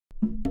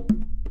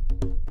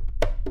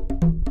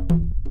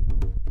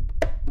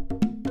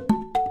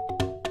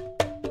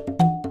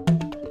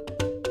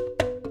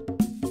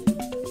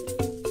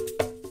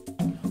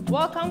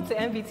to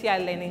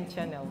MVTI Learning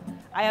Channel.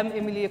 I am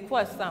Emily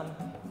Sam,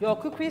 your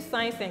cookery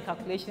science and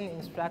calculation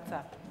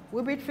instructor.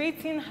 We'll be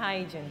treating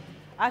hygiene.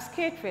 As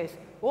caterers,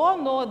 we all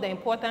know the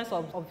importance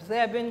of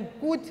observing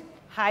good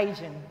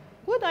hygiene.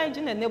 Good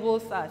hygiene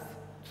enables us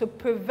to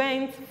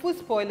prevent food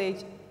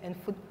spoilage and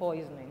food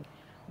poisoning.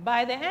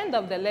 By the end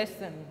of the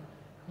lesson,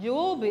 you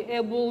will be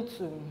able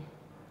to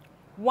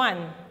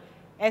 1.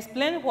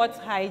 Explain what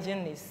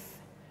hygiene is.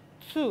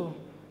 2.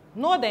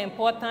 Know the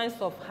importance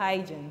of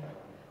hygiene.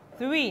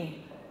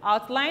 3.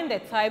 Outline the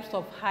types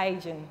of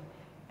hygiene.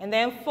 And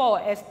then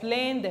 4.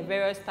 Explain the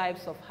various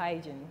types of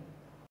hygiene.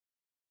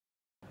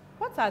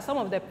 What are some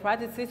of the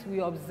practices we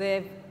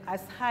observe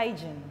as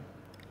hygiene?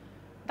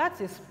 That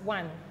is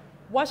 1.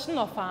 Washing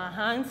of our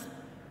hands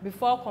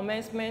before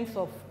commencement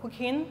of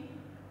cooking.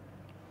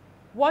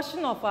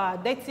 Washing of our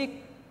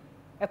dirty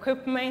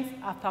equipment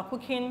after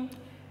cooking.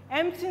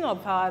 Emptying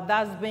of our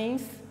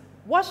dustbins.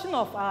 Washing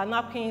of our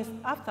napkins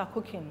after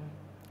cooking.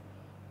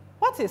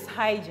 What is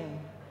hygiene?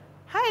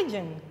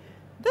 Hygiene.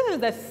 This is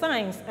the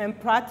science and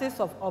practice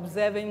of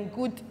observing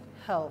good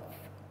health.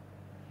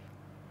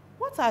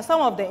 What are some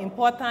of the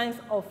importance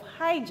of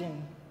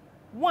hygiene?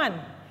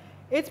 1.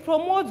 It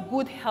promotes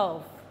good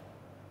health.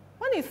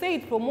 When you say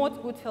it promotes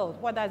good health,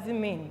 what does it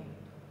mean?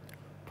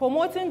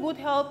 Promoting good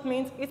health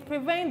means it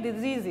prevents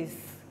diseases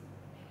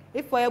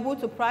if we're able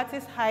to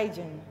practice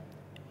hygiene.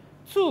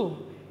 2.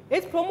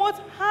 It promotes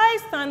high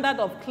standard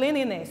of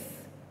cleanliness.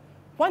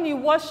 When you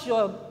wash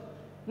your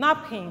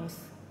napkins,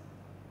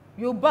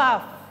 you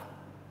bath,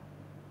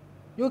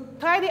 you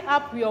tidy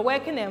up your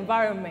working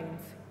environment,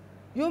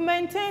 you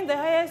maintain the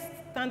highest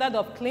standard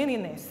of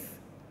cleanliness.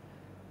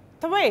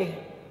 3.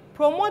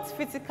 Promotes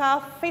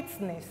physical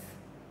fitness.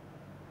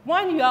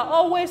 When you are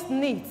always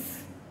neat,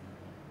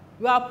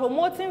 you are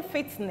promoting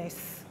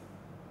fitness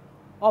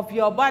of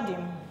your body.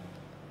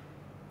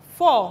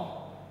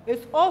 4.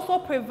 It also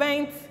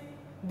prevents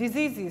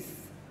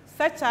diseases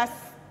such as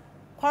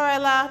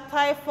cholera,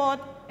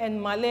 typhoid,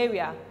 and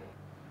malaria.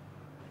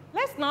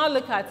 Let's now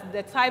look at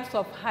the types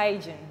of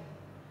hygiene.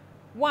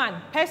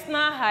 1.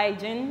 Personal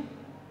hygiene.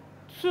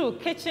 2.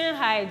 Kitchen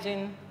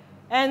hygiene.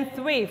 And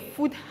 3.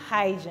 Food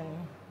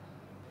hygiene.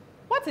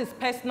 What is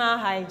personal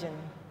hygiene?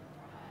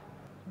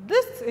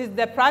 This is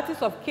the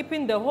practice of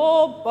keeping the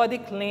whole body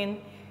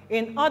clean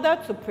in order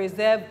to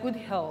preserve good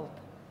health.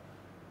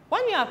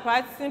 When you are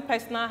practicing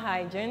personal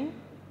hygiene,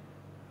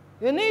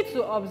 you need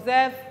to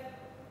observe,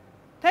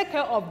 take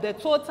care of the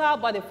total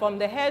body from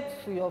the head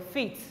to your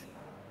feet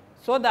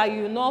so that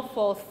you will not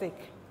fall sick.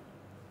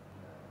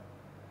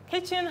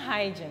 Kitchen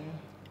hygiene.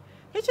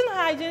 Kitchen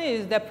hygiene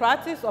is the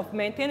practice of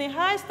maintaining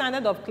high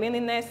standard of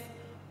cleanliness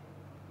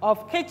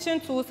of kitchen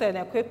tools and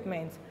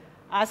equipment,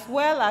 as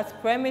well as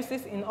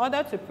premises in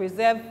order to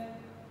preserve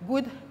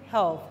good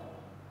health.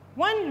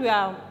 When you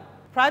are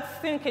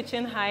practicing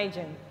kitchen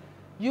hygiene,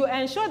 you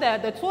ensure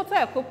that the total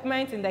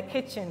equipment in the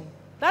kitchen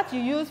that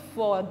you use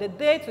for the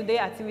day-to-day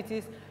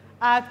activities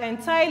are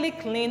entirely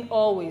clean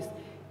always,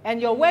 and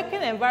your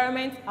working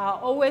environments are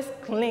always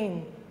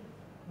clean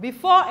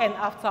before and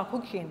after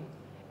cooking.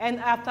 And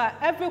after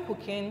every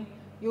cooking,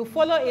 you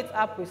follow it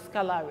up with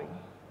scullery.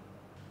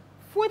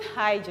 Food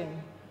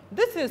hygiene.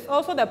 This is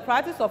also the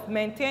practice of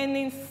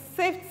maintaining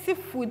safety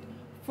food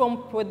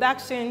from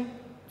production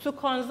to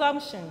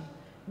consumption.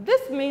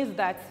 This means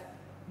that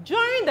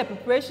during the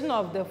preparation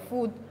of the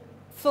food,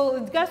 so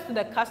it gets to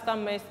the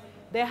customers,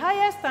 the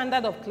highest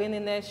standard of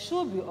cleanliness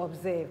should be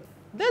observed.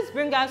 This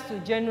brings us to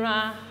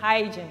general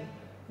hygiene.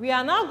 We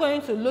are now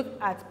going to look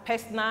at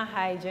personal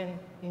hygiene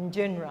in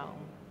general.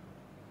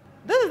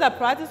 This is the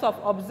practice of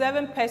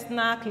observing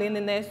personal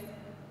cleanliness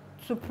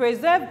to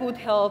preserve good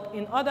health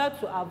in order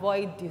to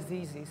avoid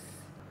diseases.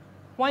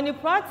 When you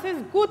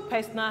practice good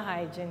personal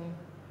hygiene,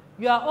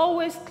 you are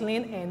always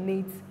clean and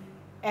neat,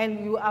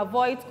 and you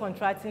avoid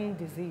contracting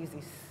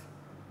diseases.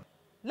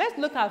 Let's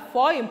look at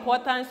 4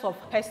 importance of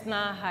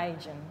personal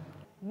hygiene.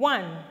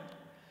 1.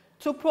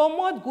 To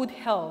promote good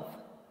health.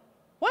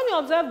 When you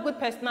observe good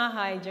personal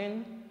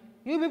hygiene,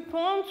 you'll be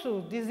prone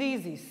to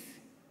diseases.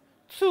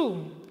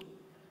 2.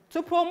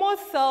 To promote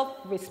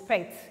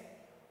self-respect.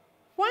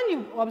 When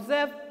you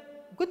observe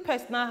good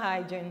personal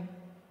hygiene,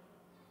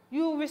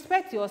 you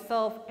respect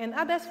yourself and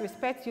others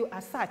respect you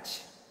as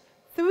such.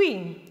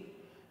 3.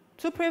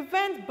 To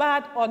prevent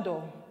bad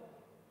odor.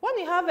 When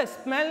you have a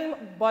smelling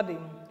body,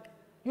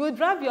 you will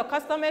drive your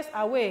customers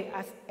away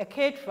as a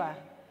caterer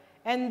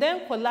and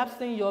then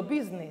collapsing your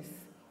business.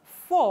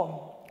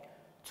 4.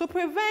 To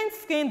prevent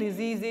skin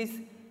diseases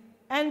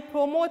and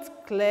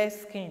promote clear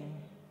skin.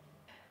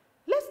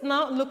 Let's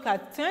now look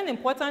at 10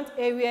 important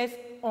areas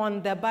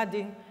on the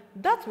body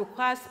that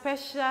require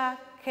special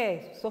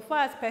care so far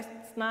as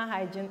personal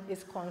hygiene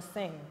is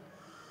concerned.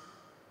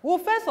 We'll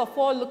first of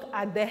all look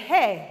at the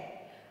hair.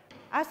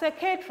 As a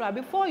caterer,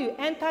 before you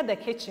enter the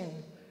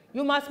kitchen,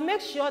 you must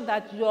make sure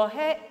that your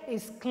hair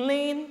is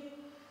clean,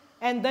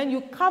 and then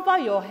you cover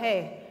your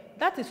hair.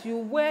 That is, you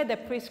wear the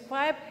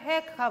prescribed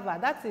hair cover.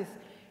 That is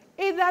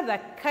either the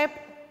cap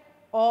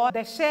or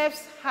the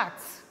chef's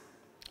hat.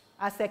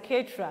 as a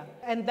caterer.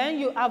 And then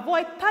you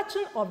avoid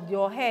touching of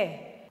your hair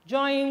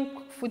during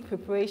food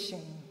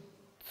preparation.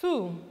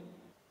 2,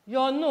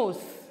 your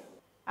nose.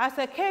 As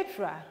a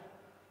caterer,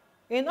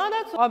 in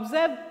order to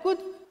observe good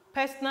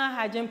personal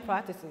hygiene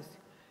practices,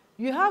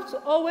 you have to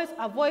always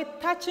avoid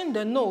touching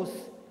the nose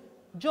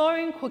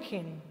during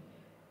cooking.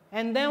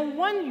 And then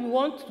when you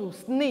want to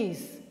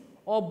sneeze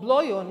or blow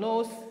your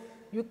nose,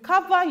 you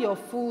cover your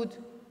food,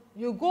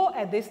 you go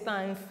a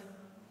distance,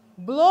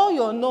 blow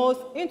your nose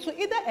into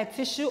either a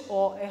tissue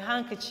or a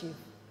handkerchief.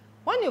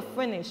 When you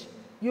finish,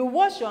 you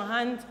wash your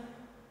hands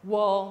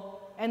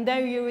well, and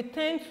then you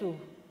return to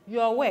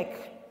your work.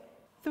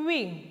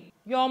 3,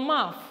 your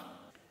mouth.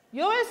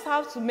 You always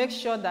have to make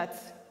sure that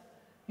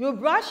you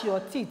brush your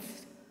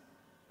teeth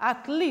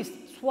at least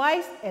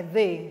twice a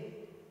day.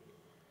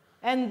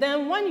 And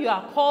then when you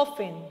are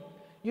coughing,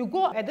 you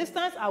go a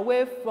distance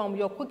away from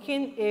your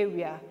cooking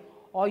area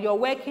or your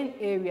working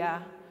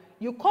area.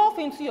 You cough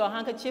into your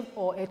handkerchief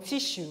or a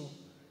tissue.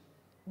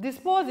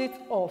 Dispose it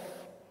off.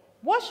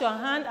 Wash your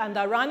hand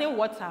under running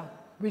water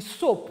with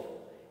soap,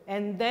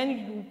 and then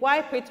you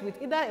wipe it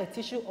with either a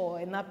tissue or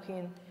a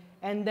napkin,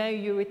 and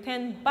then you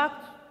return back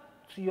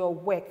to your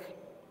work.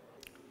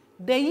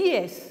 The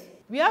ears.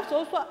 We have to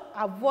also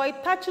avoid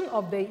touching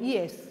of the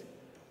ears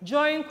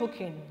during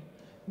cooking,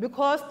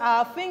 because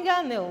our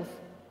fingernails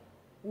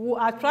will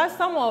attract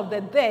some of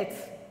the dirt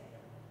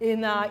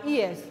in our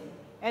ears,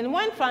 and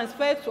when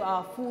transferred to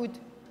our food,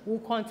 will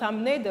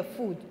contaminate the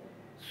food.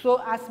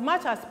 So as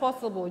much as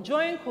possible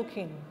during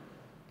cooking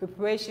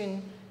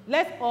preparation,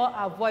 let's all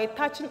avoid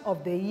touching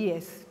of the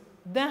ears.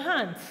 The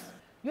hands.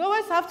 You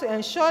always have to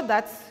ensure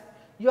that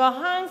your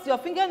hands, your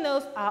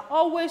fingernails are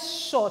always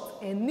short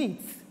and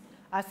neat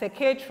as a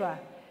caterer.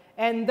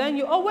 And then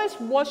you always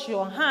wash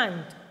your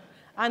hand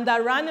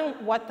under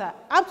running water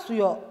up to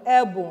your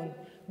elbow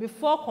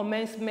before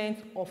commencement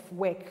of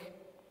work.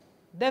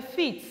 The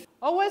feet.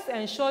 Always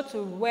ensure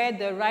to wear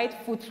the right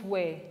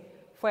footwear.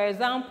 For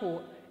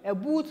example, a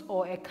boot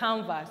or a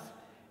canvas.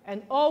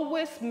 And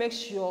always make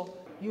sure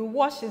you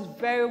wash it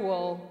very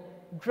well,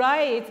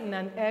 dry it in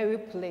an airy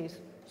place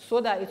so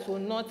that it will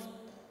not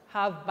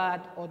have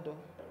bad odor.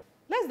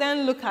 Let's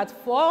then look at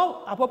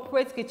 4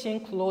 appropriate kitchen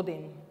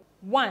clothing.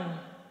 1,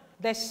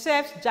 the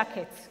chef's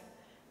jacket.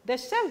 The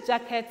chef's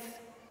jacket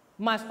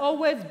must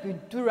always be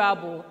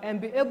durable and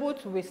be able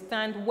to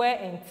withstand wear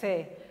and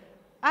tear,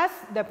 as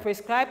the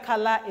prescribed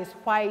color is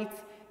white,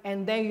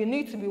 and then you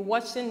need to be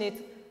washing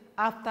it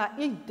after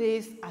each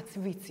day's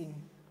activity.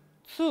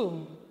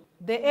 2,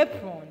 the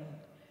apron.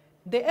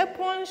 The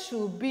apron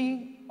should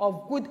be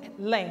of good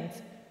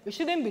length. It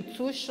shouldn't be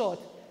too short.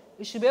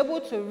 It should be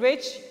able to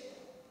reach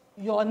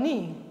your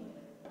knee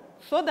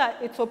so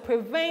that it will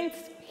prevent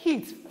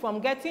heat from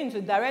getting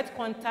into direct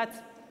contact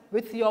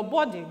with your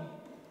body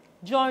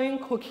during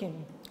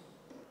cooking.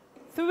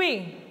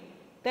 3,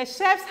 the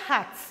chef's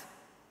hat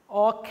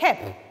or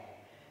cap.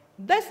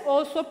 This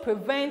also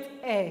prevents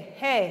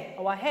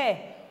our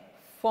hair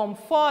from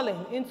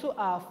falling into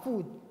our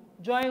food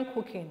during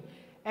cooking,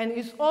 and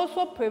it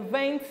also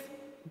prevents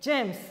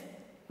germs.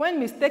 When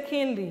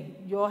mistakenly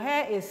your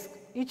hair is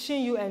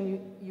itching you and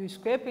you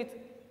scrape it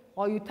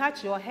or you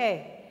touch your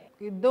hair,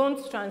 you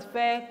don't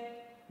transfer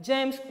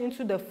germs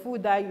into the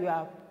food that you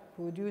are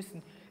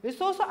producing. It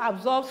also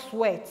absorbs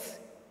sweat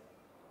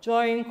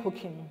during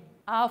cooking.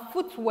 Our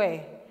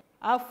footwear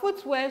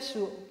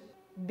should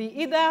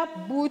be either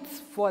boots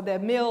for the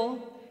male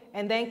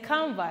and then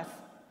canvas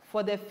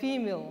for the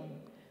female.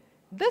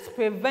 This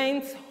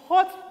prevents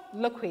hot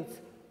liquids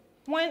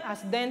when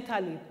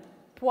accidentally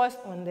poured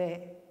on the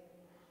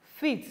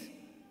feet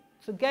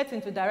to get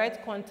into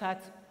direct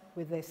contact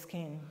with the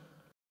skin.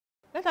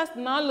 Let us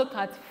now look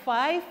at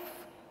 5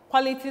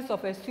 qualities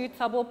of a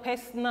suitable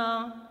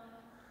personal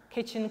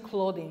kitchen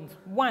clothing.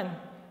 1,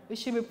 it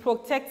should be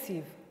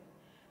protective.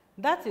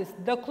 That is,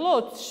 the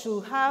clothes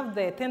should have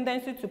the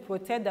tendency to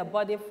protect the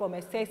body from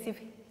excessive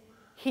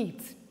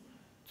heat.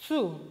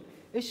 2,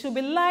 it should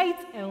be light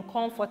and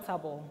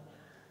comfortable.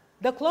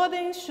 The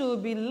clothing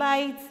should be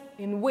light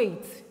in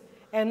weight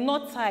and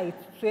not tight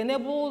to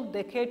enable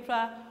the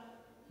caterer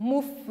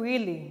move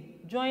freely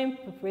during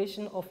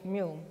preparation of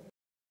meal.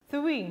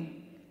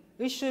 3,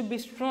 it should be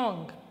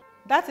strong.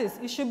 That is,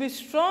 it should be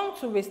strong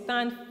to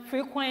withstand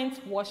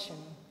frequent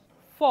washing.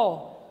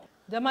 4,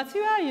 the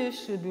material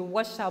used should be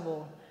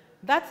washable.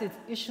 That is,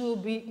 it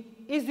should be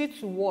easy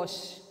to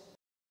wash.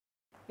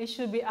 It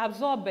should be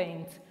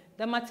absorbent.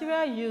 The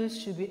material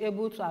used should be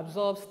able to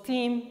absorb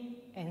steam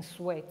and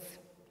sweat.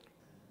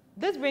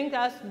 This brings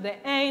us to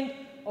the end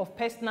of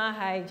personal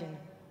hygiene.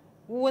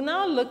 We will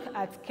now look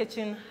at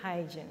kitchen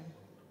hygiene.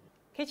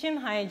 Kitchen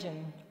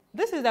hygiene.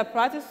 This is the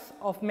practice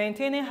of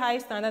maintaining high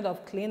standard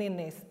of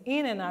cleanliness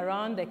in and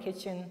around the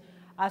kitchen,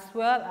 as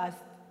well as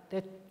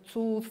the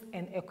tools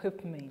and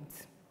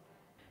equipment.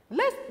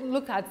 Let's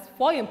look at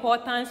 4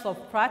 importance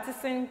of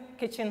practicing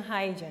kitchen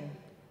hygiene.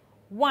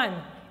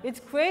 1,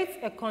 it creates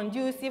a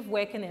conducive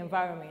working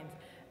environment.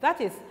 That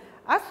is,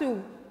 as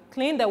you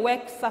clean the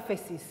work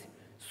surfaces,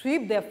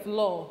 sweep the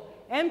floor,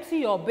 empty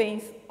your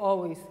bins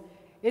always,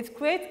 It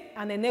creates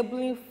an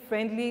enabling,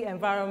 friendly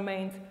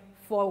environment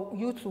for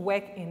you to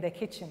work in the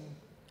kitchen.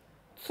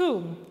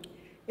 2,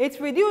 it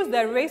reduces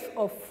the risk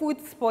of food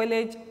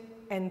spoilage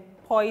and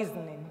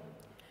poisoning.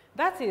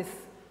 That is,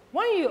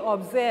 when you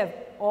observe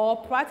or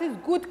practice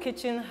good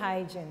kitchen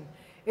hygiene,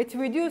 it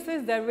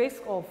reduces the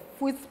risk of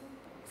food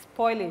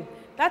spoilage.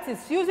 That is,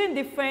 using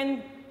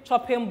different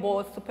chopping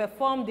boards to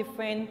perform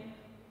different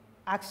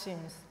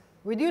actions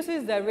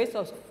reduces the risk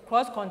of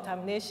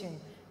cross-contamination,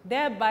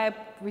 thereby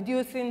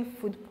reducing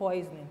food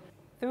poisoning.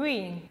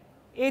 3,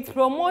 it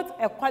promotes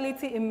a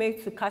quality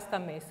image to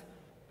customers.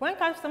 When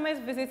customers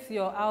visit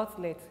your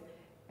outlet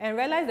and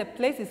realize the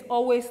place is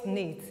always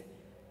neat,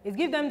 it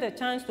gives them the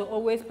chance to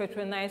always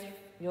patronize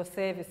your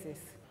services.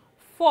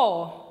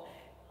 4,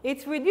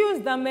 it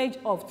reduces damage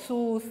of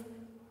tools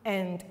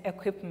and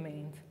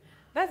equipment.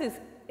 That is,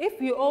 if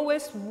you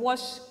always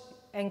wash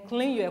and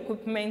clean your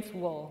equipment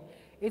well,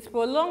 it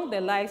prolongs the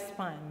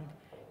lifespan,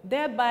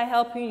 thereby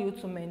helping you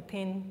to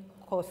maintain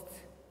cost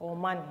or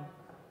money.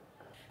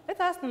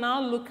 Let us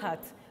now look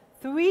at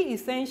 3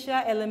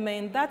 essential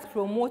elements that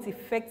promote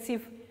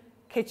effective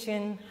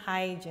kitchen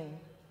hygiene.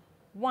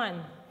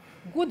 1,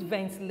 good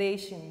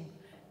ventilation.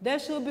 There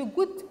should be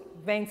good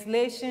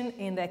ventilation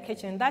in the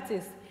kitchen. That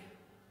is,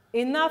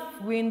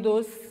 enough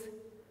windows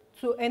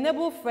to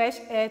enable fresh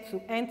air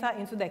to enter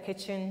into the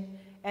kitchen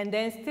and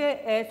then stale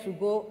air to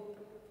go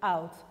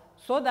out,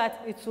 so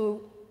that it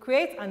will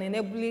create an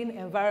enabling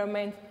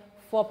environment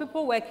for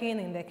people working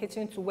in the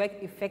kitchen to work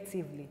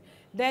effectively.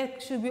 There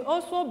should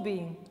also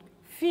be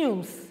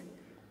fumes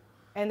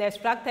and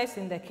extractors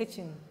in the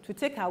kitchen to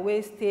take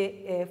away stale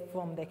air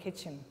from the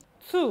kitchen.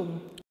 2,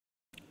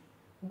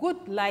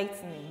 good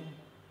lighting.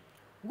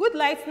 Good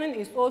lighting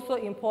is also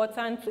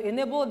important to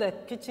enable the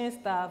kitchen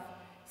staff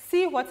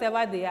see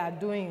whatever they are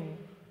doing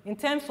in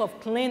terms of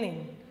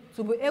cleaning,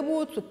 to be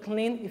able to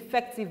clean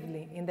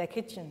effectively in the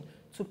kitchen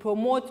to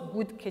promote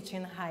good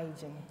kitchen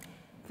hygiene.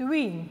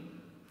 3,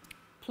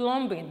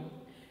 plumbing.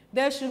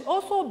 There should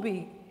also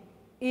be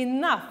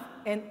enough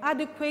and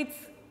adequate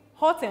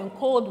hot and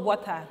cold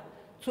water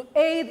to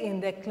aid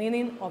in the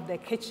cleaning of the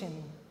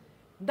kitchen.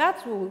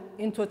 That will,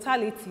 in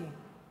totality,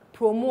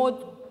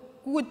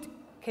 promote good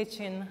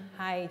kitchen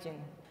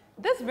hygiene.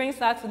 This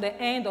brings us to the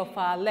end of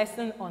our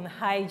lesson on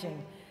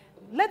hygiene.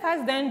 Let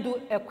us then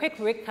do a quick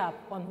recap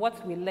on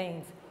what we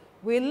learned.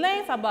 We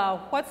learned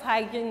about what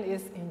hygiene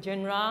is in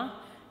general,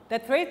 the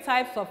 3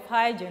 types of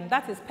hygiene,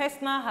 that is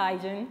personal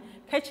hygiene,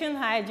 kitchen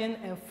hygiene,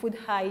 and food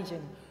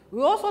hygiene.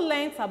 We also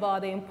learned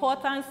about the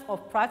importance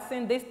of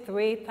practicing these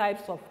 3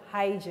 types of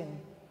hygiene.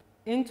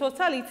 In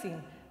totality,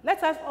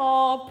 let us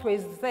all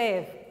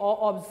preserve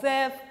or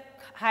observe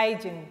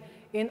hygiene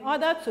in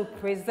order to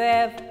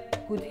preserve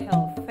good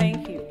health.